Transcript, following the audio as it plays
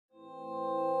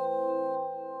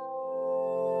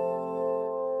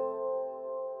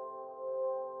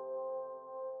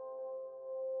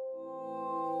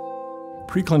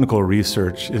Preclinical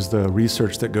research is the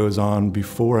research that goes on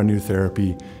before a new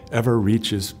therapy ever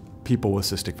reaches people with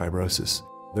cystic fibrosis.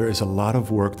 There is a lot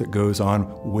of work that goes on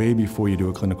way before you do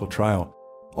a clinical trial.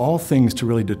 All things to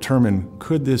really determine,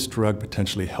 could this drug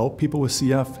potentially help people with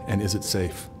CF, and is it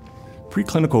safe?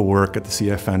 Preclinical work at the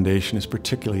CF Foundation is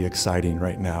particularly exciting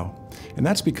right now. And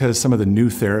that's because some of the new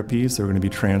therapies that are going to be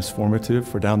transformative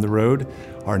for down the road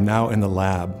are now in the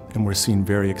lab, and we're seeing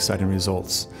very exciting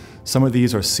results. Some of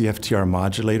these are CFTR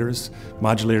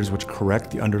modulators which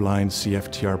correct the underlying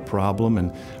CFTR problem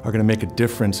and are going to make a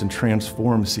difference and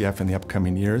transform CF in the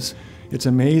upcoming years. It's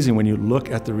amazing when you look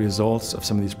at the results of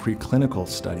some of these preclinical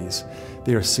studies.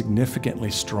 They are significantly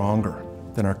stronger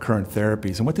than our current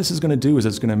therapies. And what this is going to do is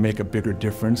it's going to make a bigger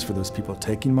difference for those people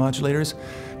taking modulators,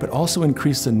 but also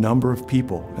increase the number of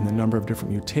people and the number of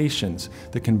different mutations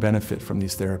that can benefit from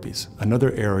these therapies.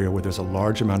 Another area where there's a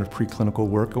large amount of preclinical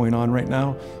work going on right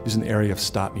now is in the area of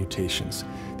stop mutations.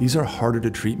 These are harder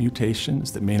to treat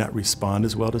mutations that may not respond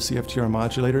as well to CFTR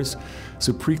modulators.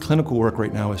 So preclinical work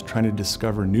right now is trying to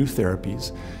discover new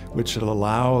therapies which should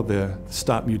allow the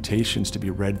stop mutations to be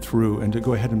read through and to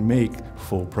go ahead and make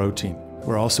full protein.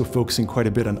 We're also focusing quite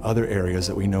a bit on other areas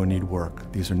that we know need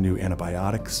work. These are new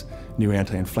antibiotics, new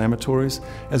anti-inflammatories,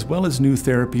 as well as new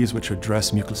therapies which address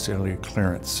mucociliary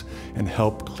clearance and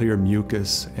help clear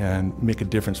mucus and make a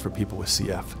difference for people with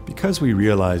CF. Because we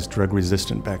realize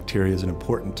drug-resistant bacteria is an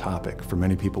important topic for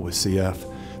many people with CF,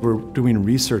 we're doing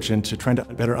research into trying to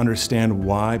better understand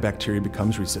why bacteria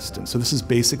becomes resistant. So this is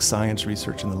basic science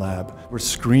research in the lab. We're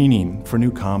screening for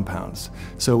new compounds.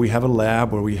 So we have a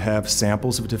lab where we have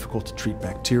samples of difficult to treat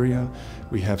bacteria.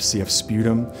 We have CF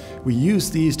sputum. We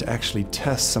use these to actually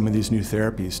test some of these new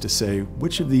therapies to say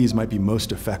which of these might be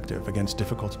most effective against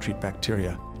difficult to treat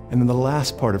bacteria. And then the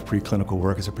last part of preclinical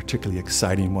work is a particularly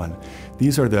exciting one.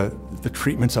 These are the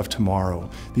treatments of tomorrow.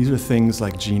 These are things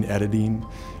like gene editing,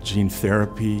 gene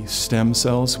therapy, stem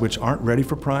cells, which aren't ready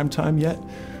for prime time yet,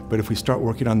 but if we start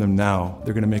working on them now,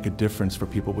 they're going to make a difference for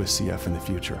people with CF in the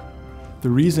future. The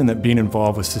reason that being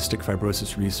involved with cystic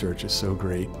fibrosis research is so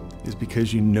great is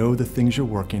because you know the things you're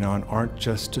working on aren't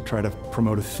just to try to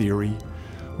promote a theory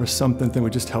or something that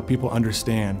would just help people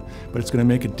understand, but it's going to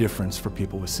make a difference for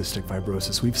people with cystic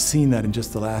fibrosis. We've seen that in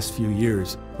just the last few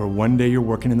years, where one day you're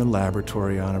working in the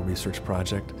laboratory on a research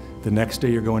project, the next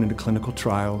day you're going into clinical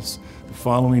trials, the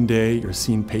following day you're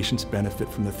seeing patients benefit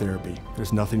from the therapy.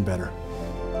 There's nothing better.